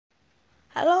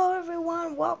Hello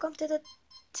everyone, welcome to the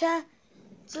 10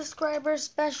 subscriber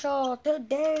special.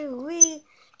 Today we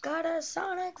got a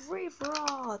Sonic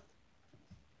free-for-all.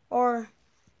 Or,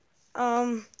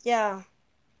 yeah.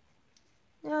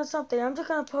 Something. I'm just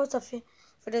gonna post a video.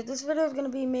 This video is gonna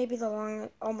be maybe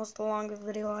almost the longest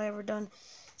video I ever done.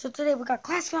 So today we got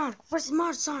Classic Sonic versus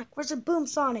Modern Sonic versus Boom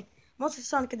Sonic. Mostly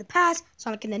Sonic in the past,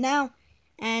 Sonic in the now,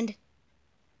 and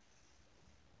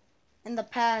in the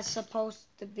past supposed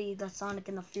to be the Sonic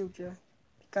in the future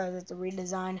because it's a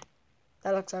redesign.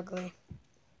 That looks ugly.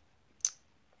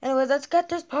 Anyways, let's get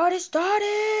this party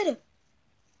started.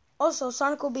 Also,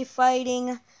 Sonic will be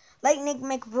fighting Lightning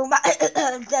McBoom.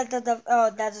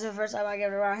 That's the first time I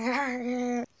get it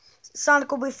wrong.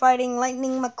 Sonic will be fighting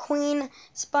Lightning McQueen,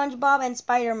 SpongeBob, and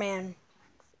Spider-Man.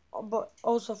 But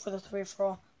also for the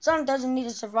free-for-all. Sonic doesn't need to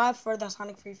survive for the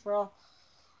Sonic free-for-all.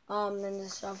 Then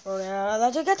this stuff for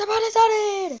let's get the party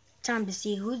started. Time to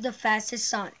see who's the fastest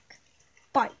Sonic.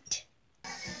 Fight.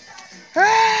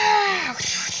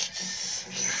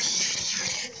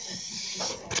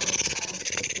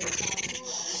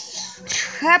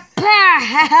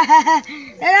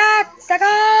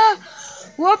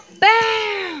 Whoop,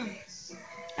 bam!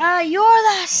 You're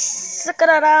the sucker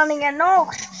around again.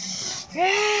 No.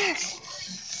 Yes.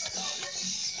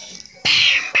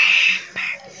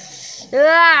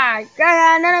 Bam,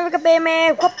 bam. None of it can be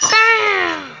me. Whoop,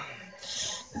 bam!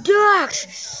 Ducks.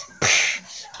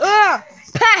 Bam!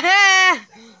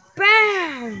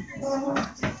 Bam!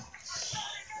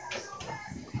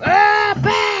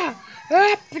 Bam!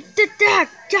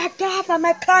 Get off of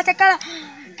my closet!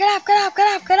 Get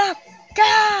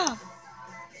off!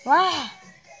 Wow!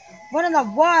 What in the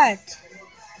what?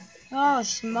 Oh,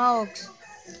 smokes!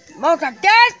 Smokes are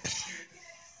dead!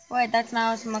 Wait, that's not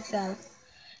how smoke sounds.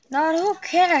 No, who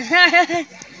cares?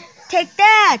 Take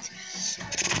that!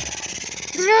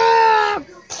 Yeah!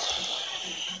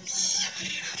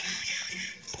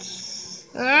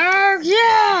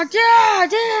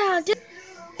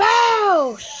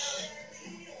 Bow!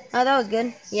 Oh, that was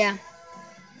good. Yeah.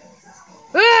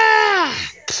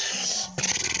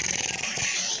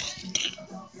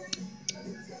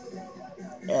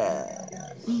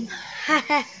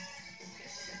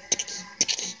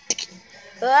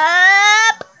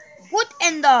 What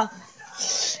in the?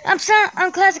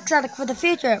 I'm Classic Sonic for the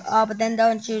future. Oh, but then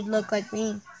don't you look like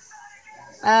me?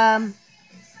 A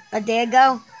day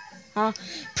ago? Huh?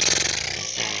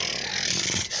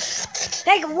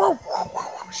 Hey, whoa!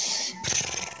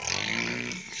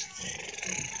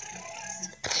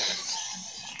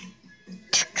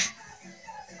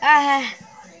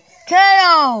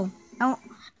 KO! Now,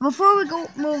 before we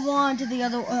move on to the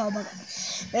other, oh my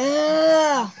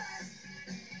god.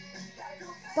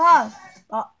 Pause.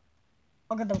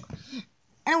 Okay.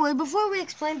 Anyway, before we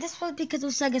explain, this was because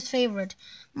of Sega's favorite.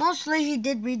 Mostly he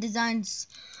did redesigns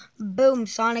Boom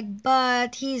Sonic,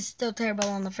 but he's still terrible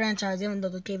on the franchise, even though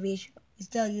the TV show he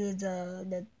still used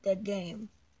the game.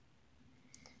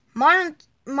 Modern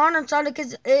Sonic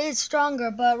is stronger,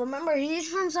 but remember, he's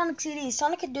from Sonic CD.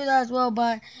 Sonic could do that as well,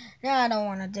 but I don't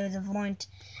want to do the point.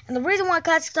 And the reason why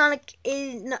Classic Sonic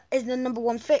is the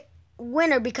 #1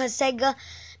 winner because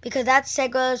that's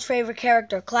Sega's favorite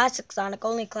character. Classic Sonic,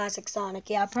 only Classic Sonic.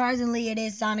 Yeah, surprisingly it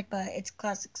is Sonic, but it's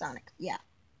Classic Sonic. Yeah.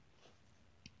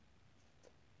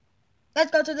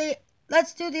 Let's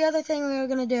do the other thing we were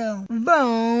gonna do.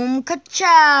 Boom,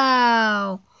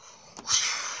 ka-chow.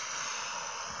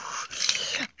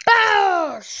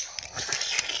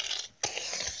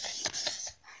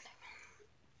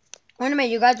 Wait a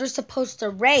minute, you guys were supposed to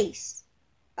race.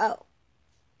 Oh.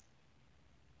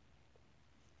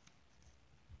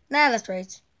 Now let's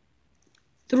race.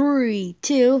 3,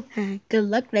 2. Good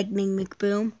luck, Lightning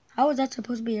McBoom. How is that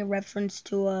supposed to be a reference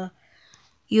to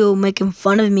you making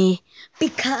fun of me?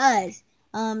 Because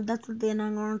that's what the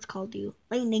annoying orange called you,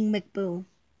 Lightning McBoom.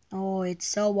 Oh, it's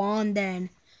so on then.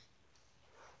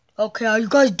 Okay, are you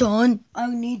guys done? I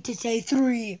need to say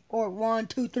 3 or 1,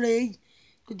 2, 3.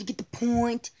 Did you get the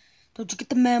point? Don't you get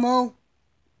the memo?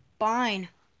 Fine.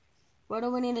 Where do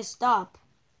we need to stop?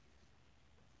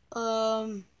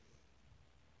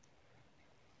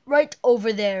 Right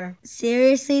over there.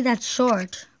 Seriously, that's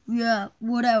short. Yeah,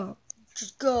 whatever.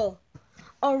 Just go.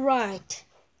 Alright.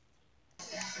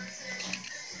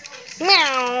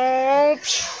 Meow.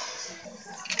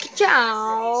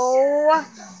 Ka-chow.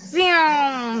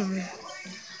 Vroom.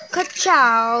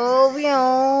 Ka-chow.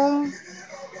 Vroom.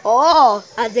 Oh,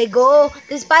 as they go,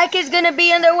 this bike is gonna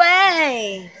be in their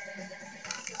way.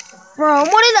 Bro,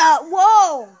 what is that?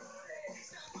 Whoa!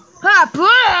 Ha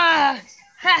ha!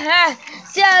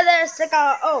 See how there's like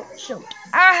a oh shoot!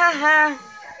 Ah ha ha!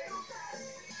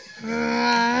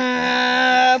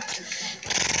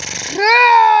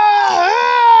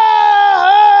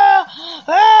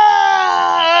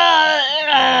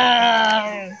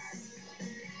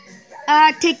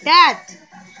 Take that.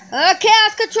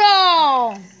 Chaos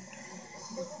control.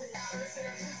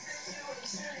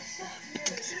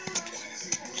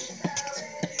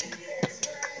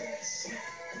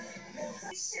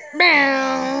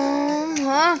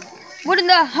 Huh? What in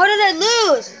the? How did I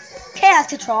lose? Chaos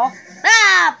control.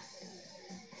 Ah!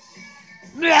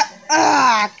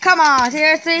 Come on,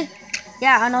 seriously?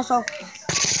 Yeah, I know. So,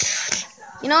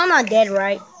 you know I'm not dead,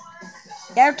 right?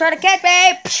 Gotta try to catch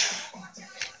me.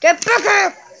 Get back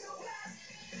here.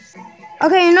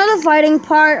 Okay, you know the fighting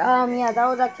part? Yeah, that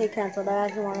was actually canceled. I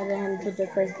actually wanted him to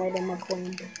just first fight in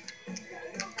McQueen.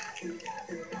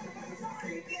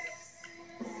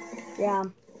 Yeah.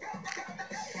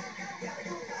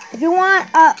 If you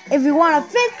want a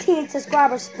 15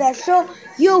 subscriber special,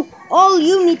 all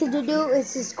you need to do is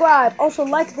subscribe. Also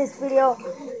like this video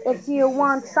if you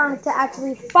want Sonic to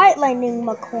actually fight Lightning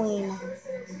McQueen.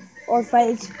 Or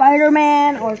fight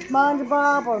Spider-Man or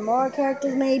SpongeBob or more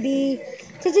characters maybe.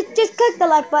 Just click the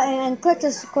like button and click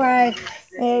the subscribe.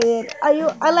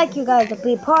 I like you guys to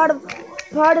be part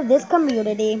of this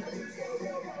community.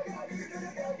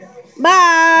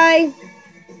 Bye.